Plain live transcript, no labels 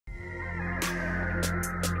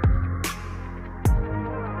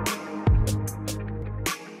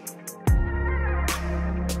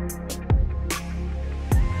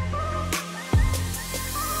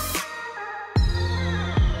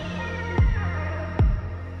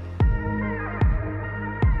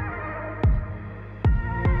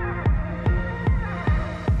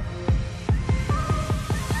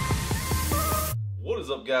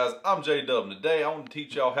guys? I'm J-dubb, and today I want to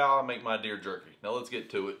teach y'all how I make my deer jerky. Now let's get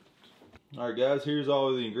to it. Alright guys, here's all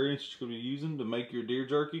of the ingredients you're going to be using to make your deer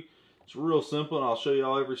jerky. It's real simple and I'll show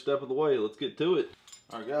y'all every step of the way. Let's get to it.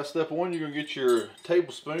 Alright guys, step one, you're going to get your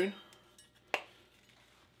tablespoon.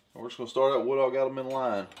 We're just going to start out with what I got them in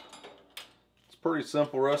line. It's a pretty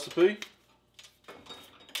simple recipe.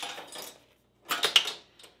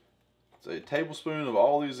 It's a tablespoon of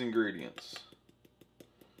all these ingredients.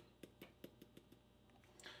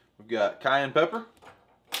 We've got cayenne pepper,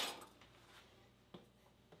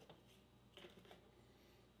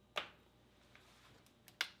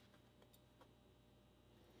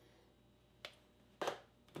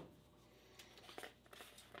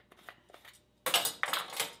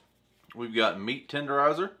 we've got meat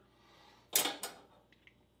tenderizer,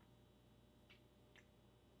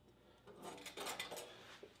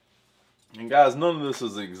 and guys, none of this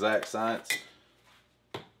is the exact science.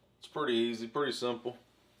 It's pretty easy, pretty simple.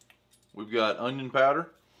 We've got onion powder,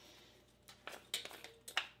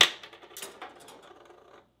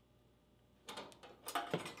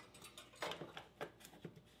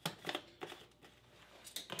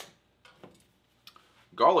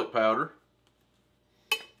 garlic powder,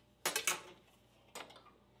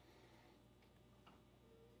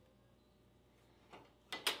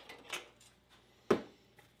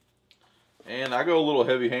 and I go a little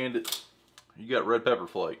heavy-handed. You got red pepper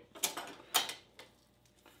flake.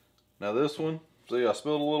 Now this one, see I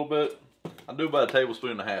spilled a little bit. I do about a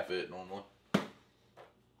tablespoon and a half of it normally.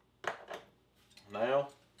 Now,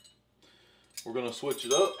 we're going to switch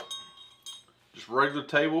it up. Just regular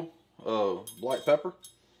table black pepper.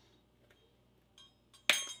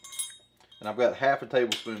 And I've got half a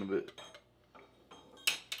tablespoon of it.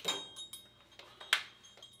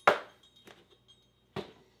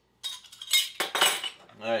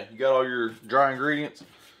 Alright, you got all your dry ingredients.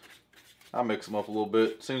 I mix them up a little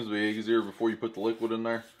bit. Seems to be easier before you put the liquid in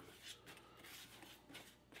there.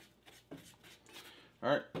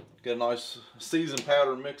 Alright, got a nice seasoned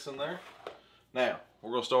powder mix in there. Now,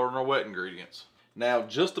 we're going to start on our wet ingredients. Now,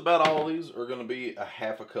 just about all of these are going to be a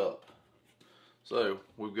half a cup. So,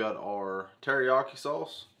 we've got our teriyaki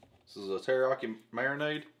sauce. This is a teriyaki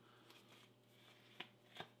marinade.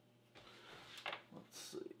 Let's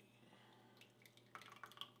see.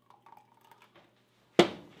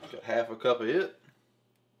 Got half a cup of it.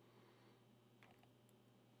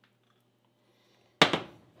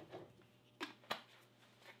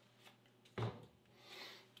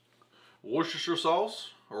 Worcestershire sauce,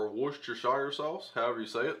 or Worcestershire sauce, however you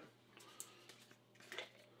say it.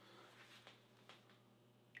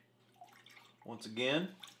 Once again,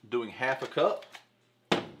 doing half a cup.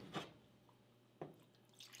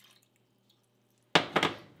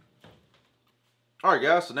 Alright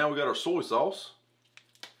guys, so now we got our soy sauce.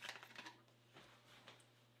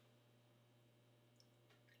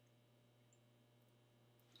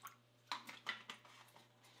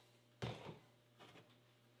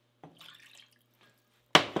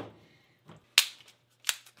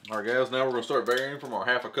 Alright guys, now we're going to start varying from our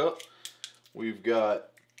half a cup. We've got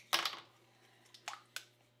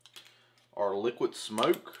our liquid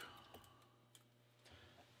smoke.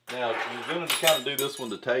 Now, you're going to kind of do this one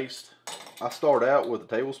to taste. I start out with a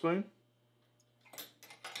tablespoon.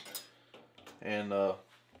 And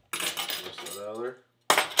just that out of there.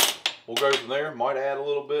 We'll go from there. Might add a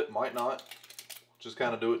little bit, might not. Just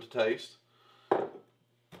kind of do it to taste.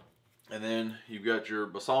 And then you've got your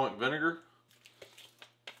balsamic vinegar.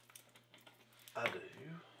 I do.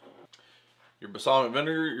 Your balsamic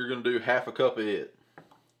vinegar, you're going to do half a cup of it.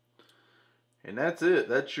 And that's it.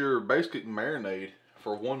 That's your basic marinade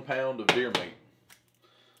for 1 pound of deer meat.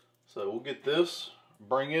 So we'll get this,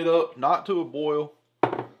 bring it up, not to a boil.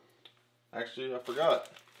 Actually, I forgot.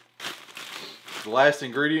 The last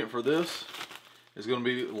ingredient for this is going to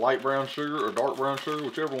be light brown sugar or dark brown sugar,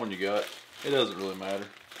 whichever one you got. It doesn't really matter.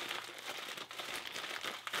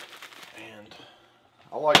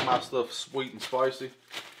 I like my stuff sweet and spicy.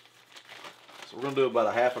 So we're going to do about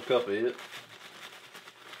a half a cup of it.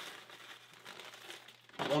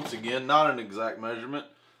 Once again, not an exact measurement.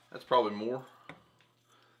 That's probably more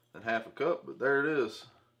than half a cup, but there it is.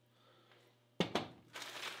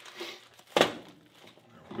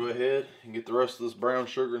 Go ahead and get the rest of this brown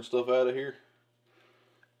sugar and stuff out of here.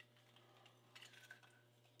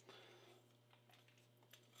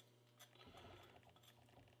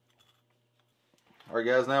 Alright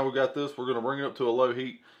guys, now we got this. We're going to bring it up to a low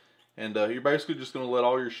heat. And you're basically just going to let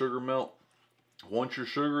all your sugar melt. Once your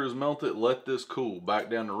sugar is melted, let this cool back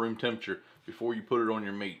down to room temperature before you put it on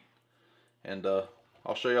your meat. And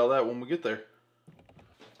I'll show y'all that when we get there.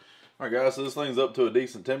 Alright guys, so this thing's up to a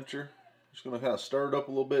decent temperature. Just going to kind of stir it up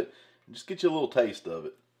a little bit and just get you a little taste of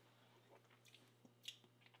it.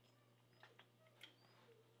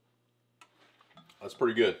 That's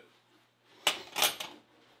pretty good.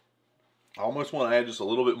 I almost want to add just a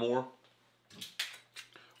little bit more.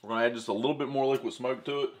 We're going to add just a little bit more liquid smoke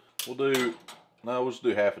to it. We'll just do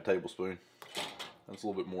half a tablespoon. That's a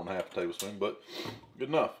little bit more than half a tablespoon, but good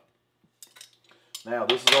enough. Now,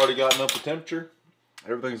 this has already gotten up to temperature.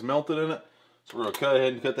 Everything's melted in it. So we're going to cut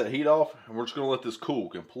ahead and cut that heat off. And we're just going to let this cool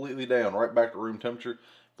completely down, right back to room temperature,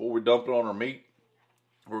 before we dump it on our meat.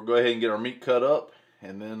 We'll go ahead and get our meat cut up.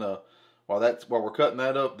 And then while we're cutting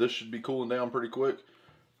that up, this should be cooling down pretty quick.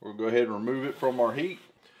 We'll go ahead and remove it from our heat.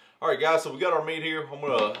 Alright guys, so we got our meat here. I'm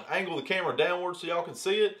going to angle the camera downward so y'all can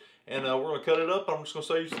see it. And we're going to cut it up. I'm just going to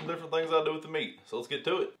show you some different things I do with the meat. So let's get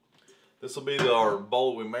to it. This will be our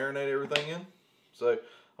bowl we marinate everything in. So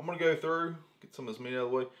I'm going to go through, get some of this meat out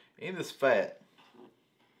of the way. In this fat,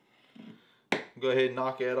 go ahead and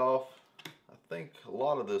knock that off. I think a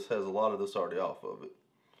lot of this has a lot of this already off of it.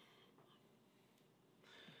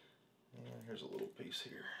 And here's a little piece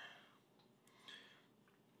here.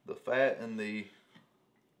 The fat and the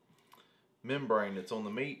membrane that's on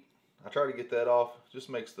the meat, I try to get that off. Just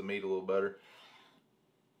makes the meat a little better.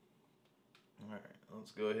 Alright,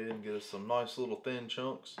 let's go ahead and get us some nice little thin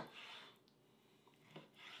chunks.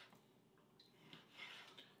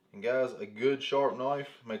 And guys, a good sharp knife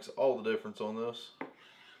makes all the difference on this.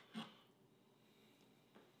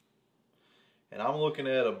 And I'm looking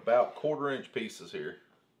at about 1/4 inch pieces here.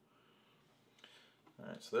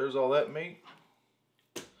 Alright, so there's all that meat.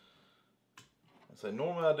 So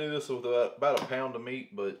normally I do this with about a pound of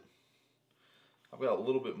meat, but I've got a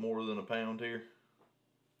little bit more than a pound here.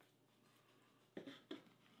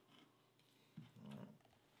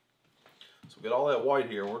 So we got all that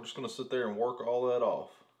white here. We're just going to sit there and work all that off.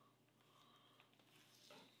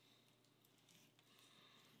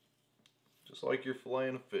 Just like you're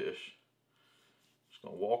filleting a fish. Just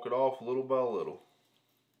going to walk it off little by little.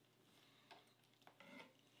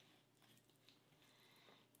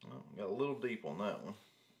 Well, got a little deep on that one.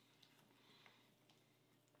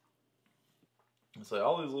 And so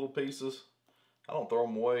all these little pieces, I don't throw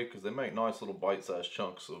them away because they make nice little bite-sized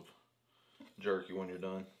chunks of jerky when you're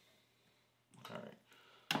done.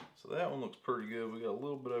 Alright, so that one looks pretty good. We got a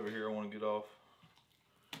little bit over here I want to get off.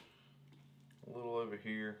 A little over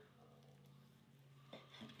here.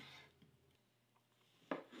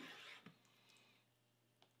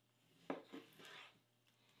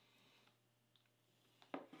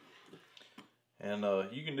 And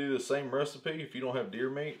you can do the same recipe if you don't have deer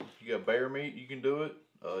meat. If you got bear meat, you can do it.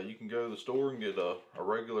 You can go to the store and get a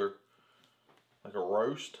regular, like a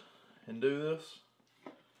roast, and do this.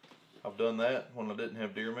 I've done that when I didn't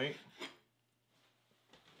have deer meat.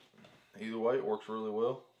 Either way, it works really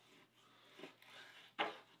well.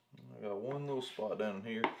 I got one little spot down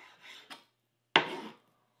here.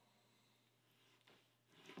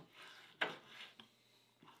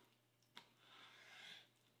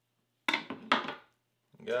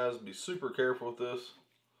 Guys, be super careful with this.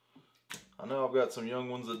 I know I've got some young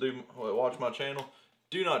ones that do watch my channel.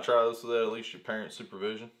 Do not try this without at least your parents'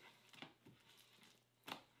 supervision.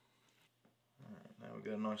 Alright, now we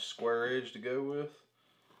got a nice square edge to go with.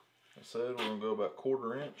 Like I said, we're going to go about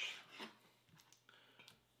 1/4 inch.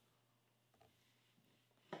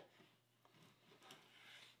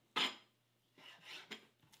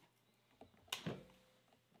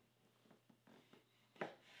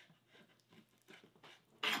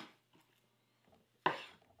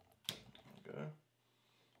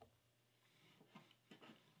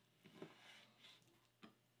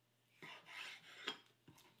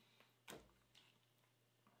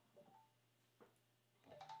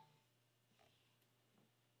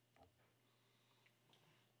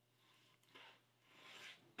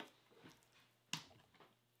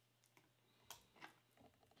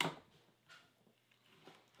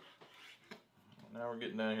 Now we're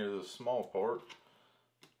getting down here to the small part,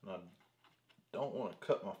 and I don't want to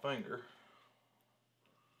cut my finger.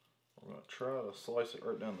 We're going to try to slice it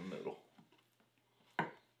right down the middle. And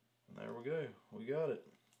there we go. We got it.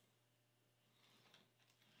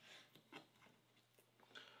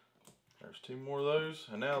 There's 2 more of those.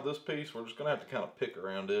 And now this piece, we're just going to have to kind of pick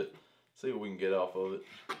around it, see what we can get off of it.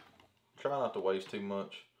 Try not to waste too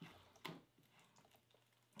much.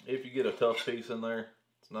 If you get a tough piece in there,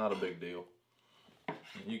 it's not a big deal.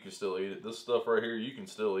 You can still eat it. This stuff right here, you can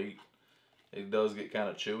still eat. It does get kind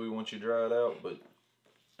of chewy once you dry it out, but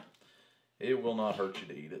it will not hurt you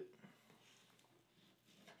to eat it.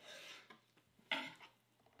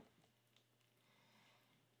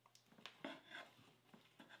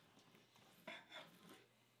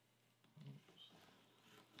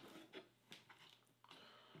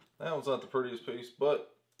 that one's not the prettiest piece,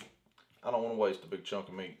 but I don't want to waste a big chunk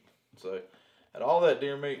of meat. So, out of all that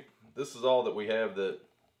deer meat, this is all that we have that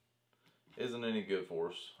isn't any good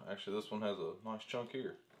for us. Actually, this one has a nice chunk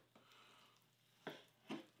here.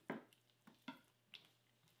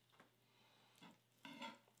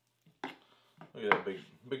 Look at that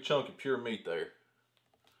big chunk of pure meat there.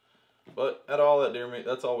 But out of all that deer meat,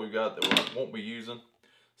 that's all we've got that we won't be using.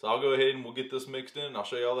 So I'll go ahead and we'll get this mixed in and I'll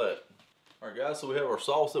show you all that. Alright guys, so we have our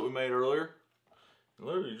sauce that we made earlier. And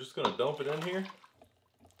literally you're just going to dump it in here.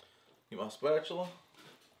 Get my spatula.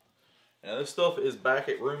 Now this stuff is back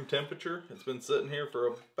at room temperature. It's been sitting here for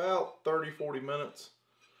about 30-40 minutes.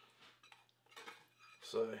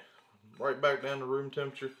 So right back down to room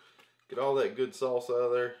temperature. Get all that good sauce out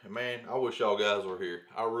of there. And man, I wish y'all guys were here.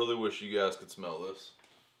 I really wish you guys could smell this.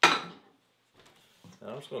 Now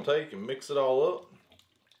I'm just going to take and mix it all up.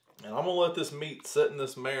 And I'm going to let this meat sit in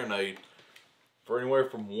this marinade for anywhere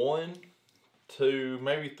from 1 to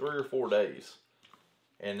maybe 3 or 4 days.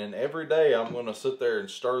 And then every day I'm going to sit there and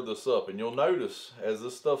stir this up. And you'll notice as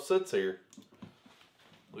this stuff sits here,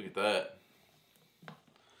 look at that.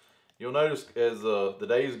 You'll notice as the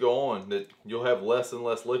days go on that you'll have less and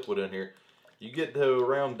less liquid in here. You get to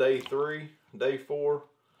around day 3, day 4,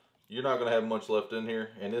 you're not going to have much left in here.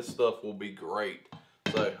 And this stuff will be great.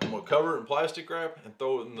 So I'm going to cover it in plastic wrap and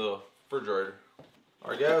throw it in the refrigerator.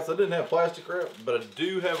 Alright guys, I didn't have plastic wrap, but I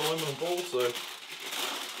do have aluminum foil, so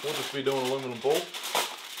we'll just be doing aluminum foil.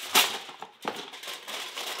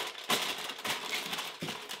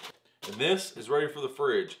 And this is ready for the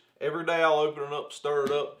fridge. Every day I'll open it up, stir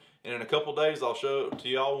it up, and in a couple days I'll show it to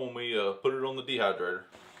y'all when we put it on the dehydrator.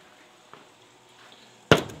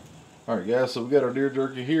 Alright guys, so we got our deer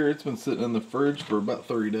jerky here. It's been sitting in the fridge for about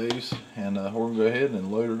 30 days, and we're going to go ahead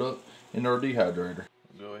and load it up into our dehydrator.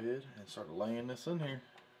 We'll go ahead and start laying this in here.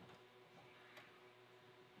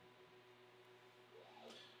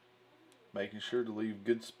 Making sure to leave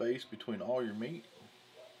good space between all your meat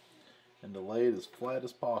and to lay it as flat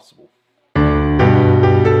as possible.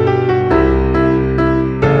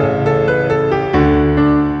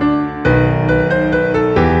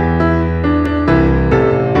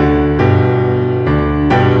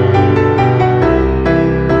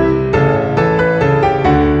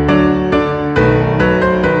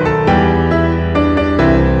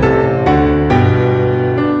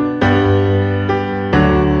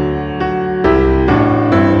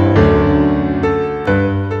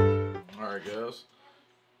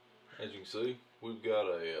 As you can see, we've got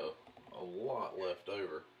a lot left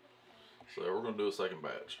over. So we're going to do a second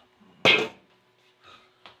batch. Go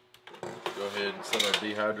ahead and set our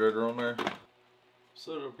dehydrator on there.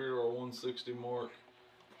 Set it up here to our 160 mark.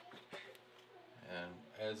 And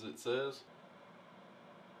as it says,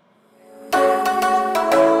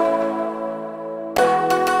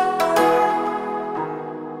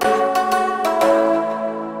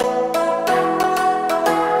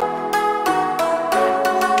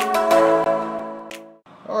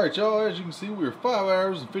 alright y'all, as you can see we're 5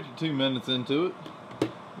 hours and 52 minutes into it.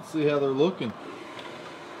 Let's see how they're looking.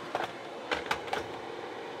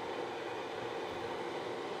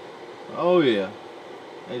 Oh yeah,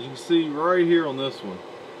 as you can see right here on this one,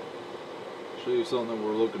 I'll show you something that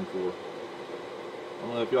we're looking for. I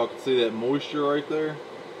don't know if y'all can see that moisture right there.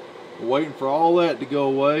 We're waiting for all that to go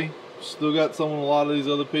away. Still got some on a lot of these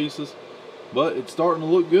other pieces, but it's starting to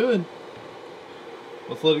look good.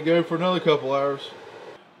 Let's let it go for another couple hours.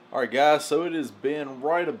 Alright guys, so it has been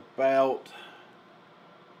right about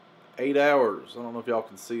 8 hours. I don't know if y'all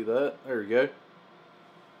can see that. There we go.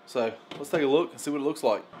 So let's take a look and see what it looks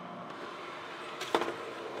like.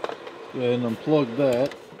 Go ahead and unplug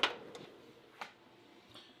that.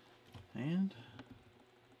 And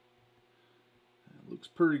it looks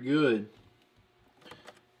pretty good.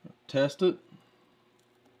 Test it.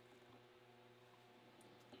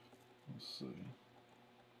 Let's see.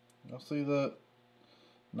 Y'all see that?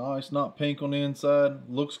 Nice, not pink on the inside.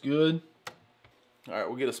 Looks good. Alright,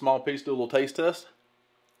 we'll get a small piece, do a little taste test.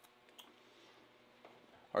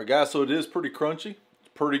 Alright guys, so it is pretty crunchy. It's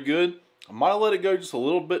pretty good. I might have let it go just a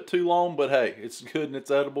little bit too long, but hey, it's good and it's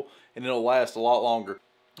edible and it'll last a lot longer.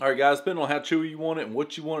 Alright guys, depending on how chewy you want it and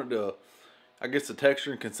what you want it to, I guess the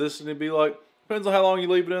texture and consistency be like. Depends on how long you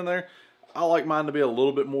leave it in there. I like mine to be a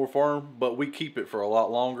little bit more firm, but we keep it for a lot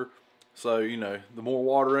longer. So, you know, the more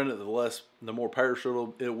water in it, the more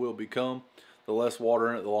perishable it will become. The less water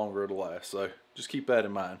in it, the longer it'll last. So, just keep that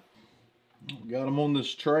in mind. Got them on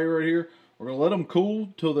this tray right here. We're going to let them cool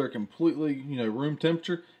till they're completely, you know, room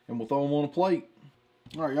temperature, and we'll throw them on a plate.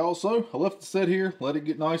 Alright, y'all, so I left it set here, let it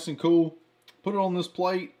get nice and cool, put it on this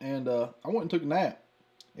plate, and I went and took a nap.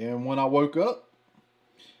 And when I woke up,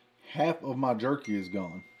 half of my jerky is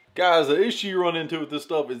gone. Guys, the issue you run into with this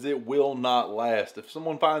stuff is it will not last. If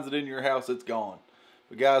someone finds it in your house, it's gone.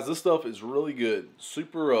 But guys, this stuff is really good.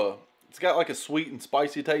 Super, it's got like a sweet and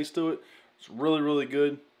spicy taste to it. It's really, really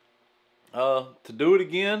good. To do it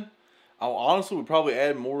again, I honestly would probably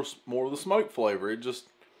add more of the smoke flavor.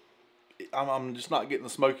 I'm just not getting the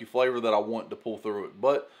smoky flavor that I want to pull through it.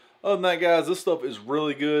 But other than that, guys, this stuff is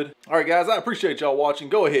really good. All right, guys, I appreciate y'all watching.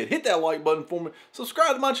 Go ahead, hit that like button for me.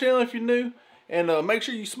 Subscribe to my channel if you're new. And make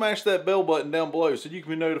sure you smash that bell button down below so you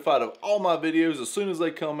can be notified of all my videos as soon as they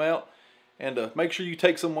come out. And make sure you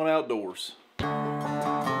take someone outdoors.